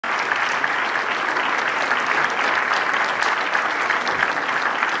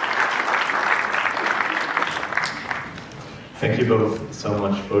Thank you both so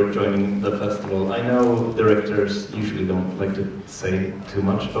much for joining the festival. I know directors usually don't like to say too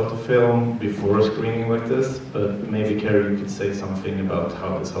much about the film before a screening like this, but maybe Cary, you could say something about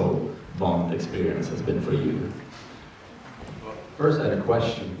how this whole Bond experience has been for you. Well, first, I had a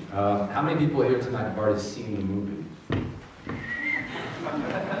question. How many people here tonight have already seen the movie?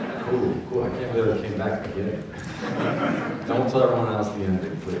 Cool. I can't believe I came back to get it. Don't tell everyone else the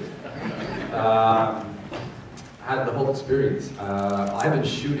ending, please. I had the whole experience. I've been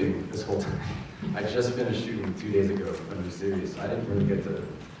shooting this whole time. I just finished shooting 2 days ago for a new series. I didn't really get to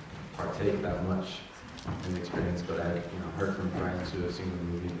partake that much in the experience, but I heard from friends who have seen the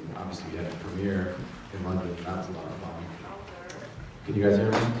movie. Obviously, we had a premiere in London, and that was a lot of fun. Can you guys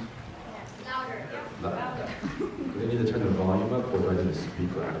hear me? Louder. Do they need to turn the volume up, or do I need to speak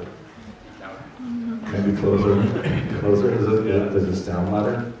louder? Maybe closer. Closer? Does it sound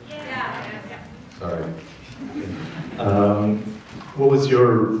louder? Yeah. Sorry. What was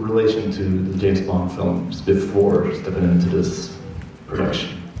your relation to the James Bond films before stepping into this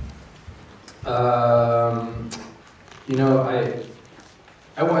production? I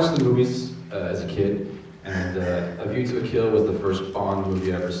watched the movies as a kid, and A View to a Kill was the first Bond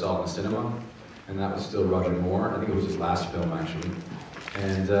movie I ever saw in the cinema, and that was still Roger Moore. I think it was his last film, actually.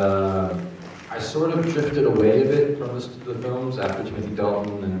 And I sort of drifted away a bit from the films after Timothy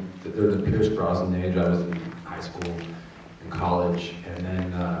Dalton and the Pierce Brosnan age. I was in high school and college, and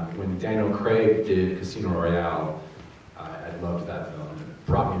then when Daniel Craig did Casino Royale, I loved that film. It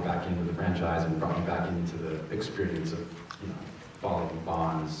brought me back into the franchise and brought me back into the experience of following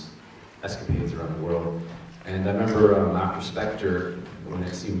Bond's escapades around the world. And I remember after Spectre, when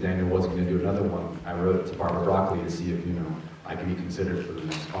it seemed Daniel wasn't going to do another one, I wrote to Barbara Broccoli to see if I could be considered for the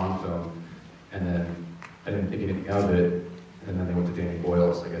next Bond film. And then I didn't think anything of it, and then they went to Danny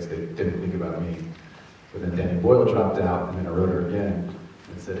Boyle, so I guess they didn't think about me. But then Danny Boyle dropped out, and then I wrote her again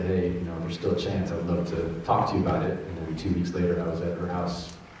and said, hey, there's still a chance, I would love to talk to you about it. And then 2 weeks later, I was at her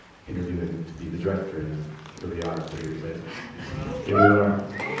house interviewing to be the director, and here we are 3 years later. Here we are.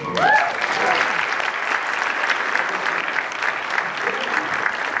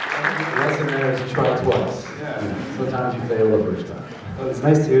 The lesson there is to try twice. Yeah. Sometimes you fail the first time. Well, it's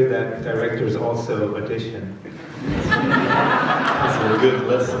nice to hear that directors also audition. That's a good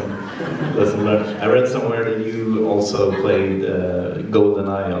lesson learned. I read somewhere that you also played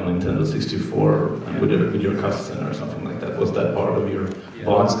GoldenEye on Nintendo 64 with your cousin or something like that. Was that part of your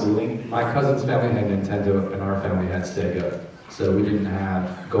Bond schooling? My cousin's family had Nintendo and our family had Sega. So we didn't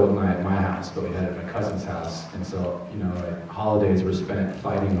have GoldenEye at my house, but we had it at my cousin's house. And so, holidays were spent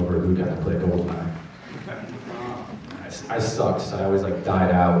fighting over who got to play GoldenEye. I sucked, so I always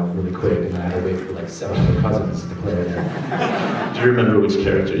died out really quick, and I had to wait for 7 other cousins to play it. Do you remember which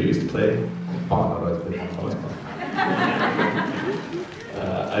character you used to play? Bond. I always played Bond.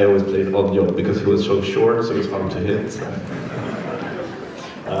 I always played Oddjob because he was so short, so it was hard to hit.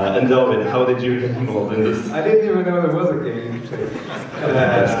 And David, how did you get involved in this? I didn't even know there was a game.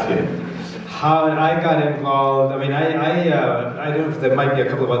 How I got involved, I don't know if there might be a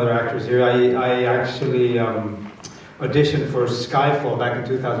couple of other actors here. I actually auditioned for Skyfall back in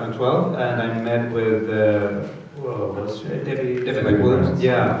 2012, and I met with David Williams.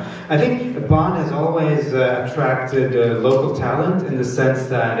 Yeah, I think Bond has always attracted local talent in the sense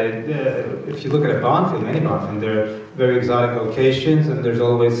that if you look at a Bond film, any Bond film, there are very exotic locations, and there's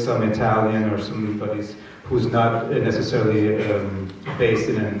always some Italian or somebody who's not necessarily based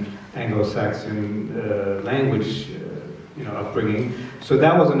in an Anglo-Saxon language upbringing. So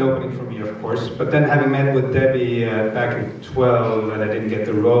that was an opening for me, of course. But then having met with Debbie back in 12, and I didn't get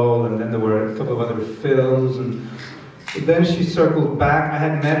the role, and then there were a couple of other films, and then she circled back. I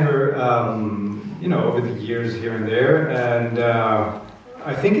had met her, over the years here and there, and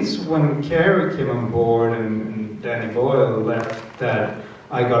I think it's when Cary came on board and Danny Boyle left that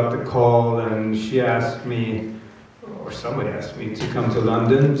I got the call, and she asked me, or somebody asked me to come to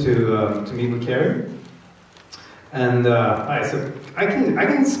London to meet with Cary. And I said, I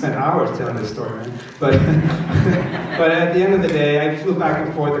can spend hours telling this story, man. But but at the end of the day, I flew back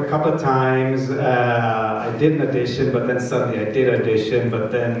and forth a couple of times. I didn't audition, but then suddenly I did audition.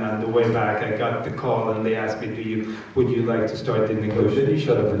 But then on the way back, I got the call, and they asked me, would you like to start the negotiation? You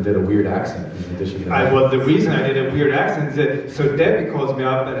showed up and did a weird accent in addition to that. Well, the reason I did a weird accent is so Debbie calls me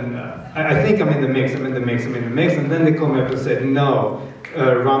up, and I think I'm in the mix, and then they call me up and said, no.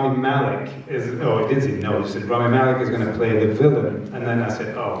 Rami Malek is, I didn't say no, he said Rami Malek is going to play the villain. And then I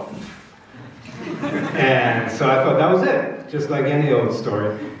said, oh. And so I thought that was it, just like any old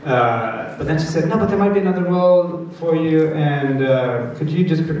story. But then she said, no, but there might be another role for you, and could you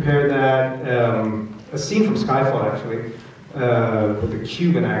just prepare that, a scene from Skyfall actually, with a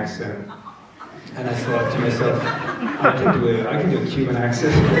Cuban accent. And I thought to myself, I can do a Cuban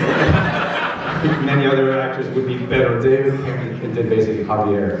accent. I think many other actors would be better. David did basically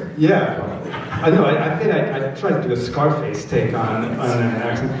Javier. Yeah. I know, I think I tried to do a Scarface take on an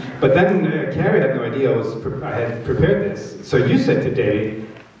accent. But then Cary had no idea I had prepared this. So you said to Dave,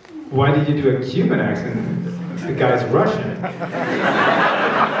 why did you do a Cuban accent? The guy's Russian.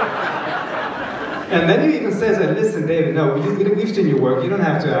 And then he even says, listen, David, no, we've seen your work, you don't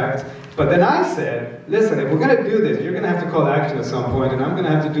have to act. But then I said, listen, if we're going to do this, you're going to have to call action at some point, and I'm going to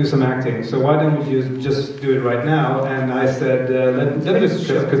have to do some acting. So why don't we just do it right now? And I said, let me just...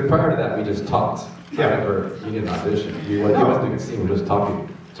 Because prior to that, we just talked. Yeah. You didn't audition. You wasn't doing a scene, we were just talking.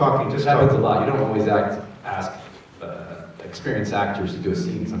 Just happens a lot. You don't always ask experienced actors to do a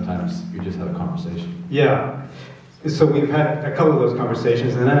scene. Sometimes you just have a conversation. Yeah. So we've had a couple of those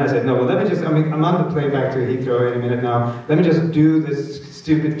conversations, and then I said, no, well, let me just, I'm on the plane back to Heathrow in a minute now. Let me just do this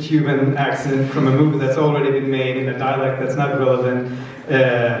stupid Cuban accent from a movie that's already been made in a dialect that's not relevant.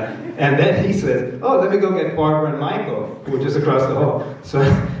 And then he said, oh, let me go get Barbara and Michael, who were just across the hall. So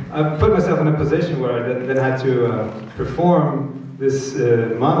I put myself in a position where I then had to perform this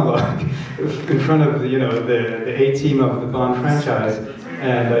monologue in front of the A-team of the Bond franchise,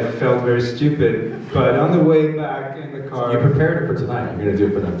 and I felt very stupid. But on the way back in the car... You prepared it for tonight. You're going to do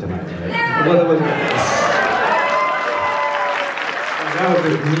it for them tonight, right? Well, it was... That was a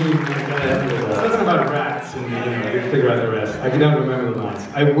meme. Something about rats, and you figure out the rest. I don't remember the lines.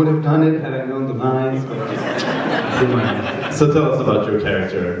 I would have done it had I known the lines, but So tell us about your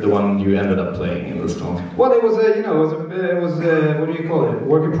character, the one you ended up playing in this film. Well, it was what do you call it?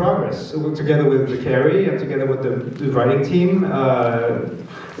 Work in progress. Together with Cary and together with the writing team.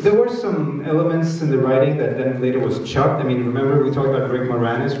 There were some elements in the writing that then later was chopped. I mean, remember we talked about Rick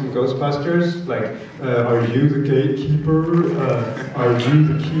Moranis from Ghostbusters? Like, are you the gatekeeper? Are you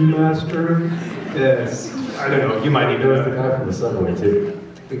the keymaster? Yes. I don't know, you might even know. The guy from the subway, too.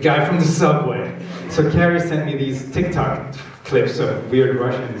 The guy from the subway. So Cary sent me these TikTok clips of weird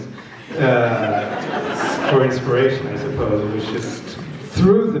Russians for inspiration, I suppose. It was just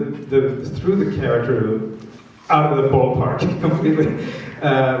threw the character out of the ballpark completely.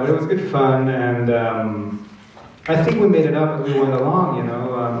 But it was good fun, and I think we made it up as we went along,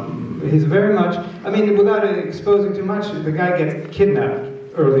 He's very much, I mean, without exposing too much, the guy gets kidnapped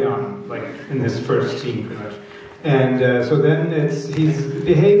early on, like in this first scene, pretty much. And so then he's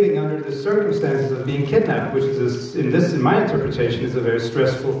behaving under the circumstances of being kidnapped, which is, in my interpretation, is a very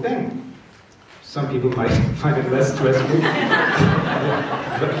stressful thing. Some people might find it less stressful.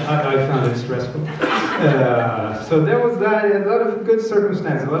 But I found it stressful. So there was that, a lot of good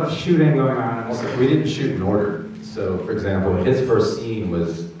circumstances, a lot of shooting going on. Also, we didn't shoot in order. So, for example, his first scene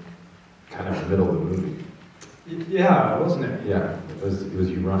was kind of the middle of the movie. Yeah, wasn't it? Yeah, it was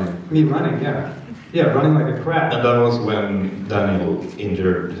you running. Me running, yeah. Yeah, running like a crab. And that was when Daniel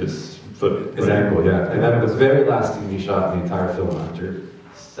injured his foot. His ankle, yeah. And then the very last scene we shot in the entire film after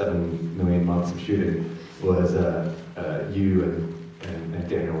 7 million months of shooting was you and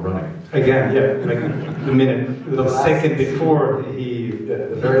Daniel running. Again, yeah, like the second before the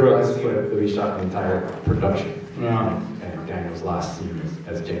very last scene that we shot the entire production. Yeah. And Daniel's last scene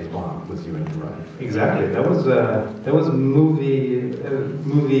as James Bond was you and him running. Exactly. That was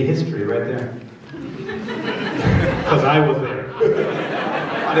movie history right there. Because I was there.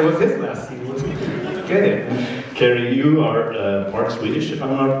 And it was his last scene. Get it? Cary, you are part Swedish, if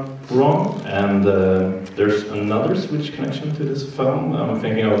I'm not wrong, and there's another Swedish connection to this film. I'm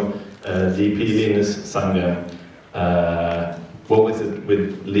thinking of DP Linus Sanga. What was it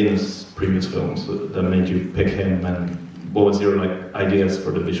with Linus' previous films that made you pick him, and what was your ideas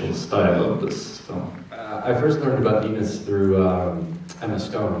for the visual style of this film? I first learned about Linus through Emma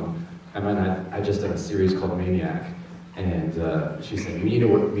Stone. I just done a series called Maniac, and she said, you need to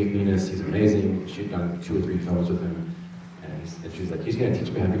meet Linus, he's amazing. She'd done 2 or 3 films with him, and she's like, he's going to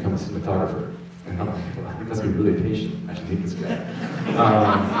teach me how to become a cinematographer. And I'm like, well, he must be really patient, I should meet this guy.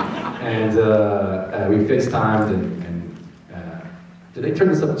 We FaceTimed, and did they turn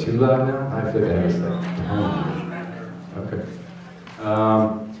this up too loud now? I feel like I was okay.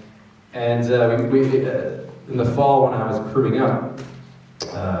 In the fall when I was crewing up,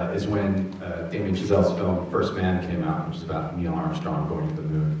 is when Damien Chazelle's film First Man came out, which is about Neil Armstrong going to the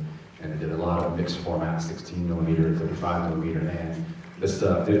moon. And they did a lot of mixed format, 16mm, 35mm, and this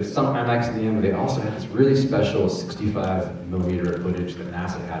they did some IMAX in the end, but they also had this really special 65mm footage that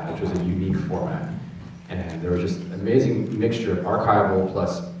NASA had, which was a unique format. And there was just an amazing mixture of archival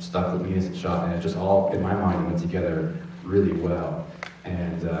plus stuff that Linus had shot, and it just all, in my mind, went together really well.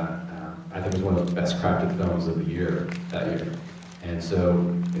 And I think it was one of the best crafted films of the year that year. And so,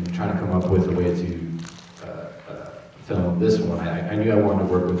 in trying to come up with a way to film this one, I knew I wanted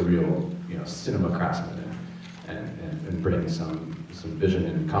to work with a real, cinema craftsman and bring some vision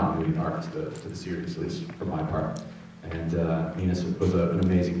and continuity and art to the series, at least for my part. And Linus was an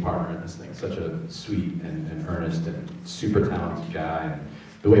amazing partner in this thing, such a sweet and earnest and super talented guy. And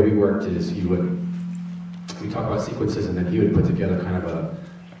the way we worked is we talk about sequences, and then he would put together kind of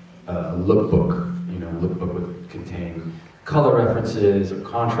a lookbook. Lookbook would contain color references, or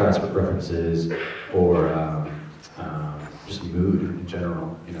contrast references, or just mood in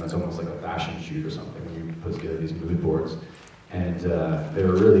general. It's almost like a fashion shoot or something when you put together these mood boards. And they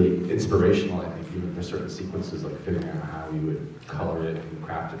were really inspirational, I think, even for certain sequences, like figuring out how you would color it and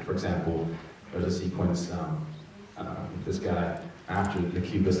craft it. For example, there's a sequence with this guy, after the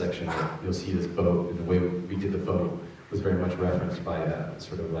Cuba section, you'll see this boat, and the way we did the boat was very much referenced by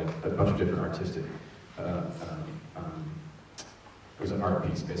sort of like a bunch of different artistic, it was an art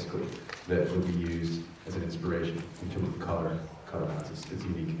piece, basically, that would be used as an inspiration in terms of color balance. It's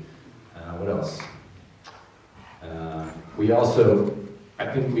unique. What else? We also, I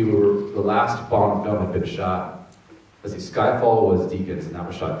think we were, the last Bond film had been shot, Skyfall was Deacons, and that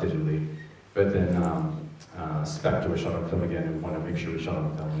was shot digitally, but then Spectre was shot on film again, and we wanted to make sure we shot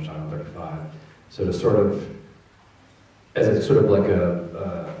on film, we shot on 35. So to sort of, as a sort of like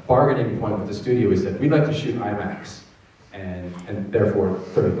a bargaining point with the studio, we said, we'd like to shoot IMAX, and therefore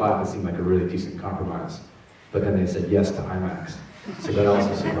 35 would seem like a really decent compromise. But then they said yes to IMAX. So that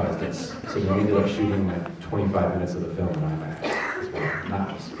also surprised us. So we ended up shooting like 25 minutes of the film in IMAX as well.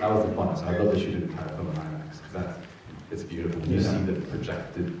 That was the funnest. I'd love to shoot an entire film in IMAX, because it's beautiful. When you see the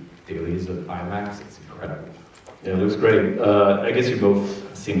projected dailies of IMAX, it's incredible. Yeah, it looks great. I guess you've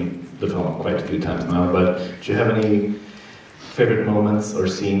both seen the film quite a few times now, but do you have any favorite moments or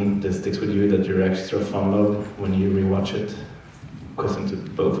scene that sticks with you that you're extra fond of when you rewatch it? Question to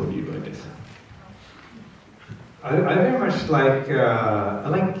both of you, I guess. I very much like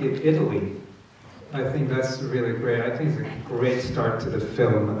Italy. I think that's really great. I think it's a great start to the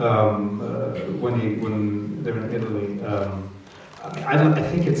film when they're in Italy. I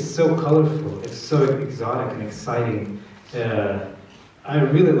think it's so colorful. It's so exotic and exciting. I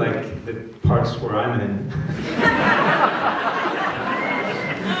really like the parts where I'm in.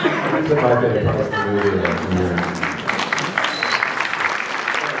 That's my favorite part of the movie.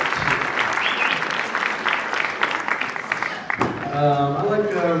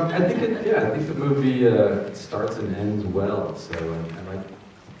 I think the movie starts and ends well. So I like,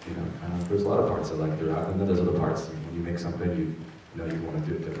 there's a lot of parts I like throughout, and then there's other parts. When you make something, you want to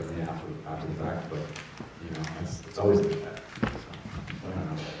do it differently after the fact, but it's always like that. So,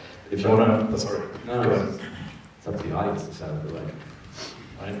 if you want to, sorry, it's up to the audience to decide what they like.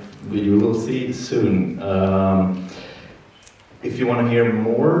 Right, you will see soon. If you want to hear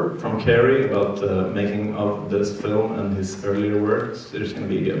more from Cary about the making of this film and his earlier works, there's going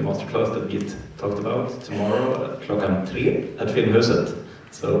to be a masterclass that we talked about tomorrow at 3:00 at Filmhuset.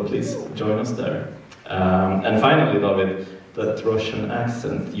 So please join us there. And finally, David, that Russian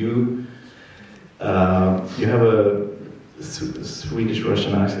accent. You have a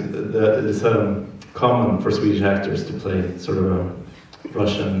Swedish-Russian accent. It's common for Swedish actors to play sort of a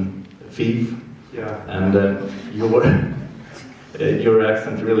Russian thief. Yeah. And your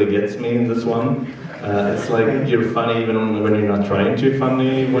accent really gets me in this one. It's like you're funny even when you're not trying to be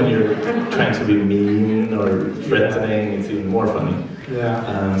funny. When you're trying to be mean or threatening, it's even more funny. Yeah.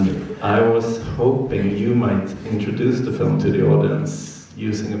 And I was hoping you might introduce the film to the audience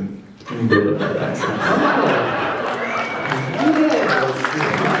using a bit of that accent.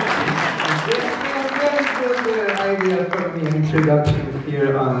 Very good idea for me, introduction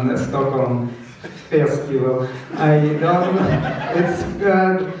here on the Stockholm Festival. I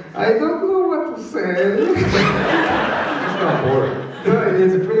don't know what to say. It's not boring. No,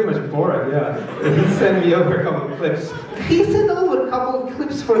 it's pretty much boring, yeah. He sent me over a couple of clips. He sent over a couple of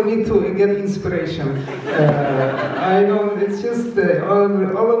clips for me to get inspiration. It's just,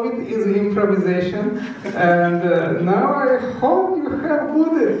 all of it is improvisation. And now I hope you have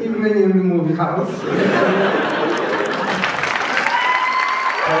good evening in the movie house.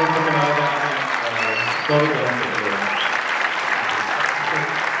 Cary Fukunaga and David Dencik.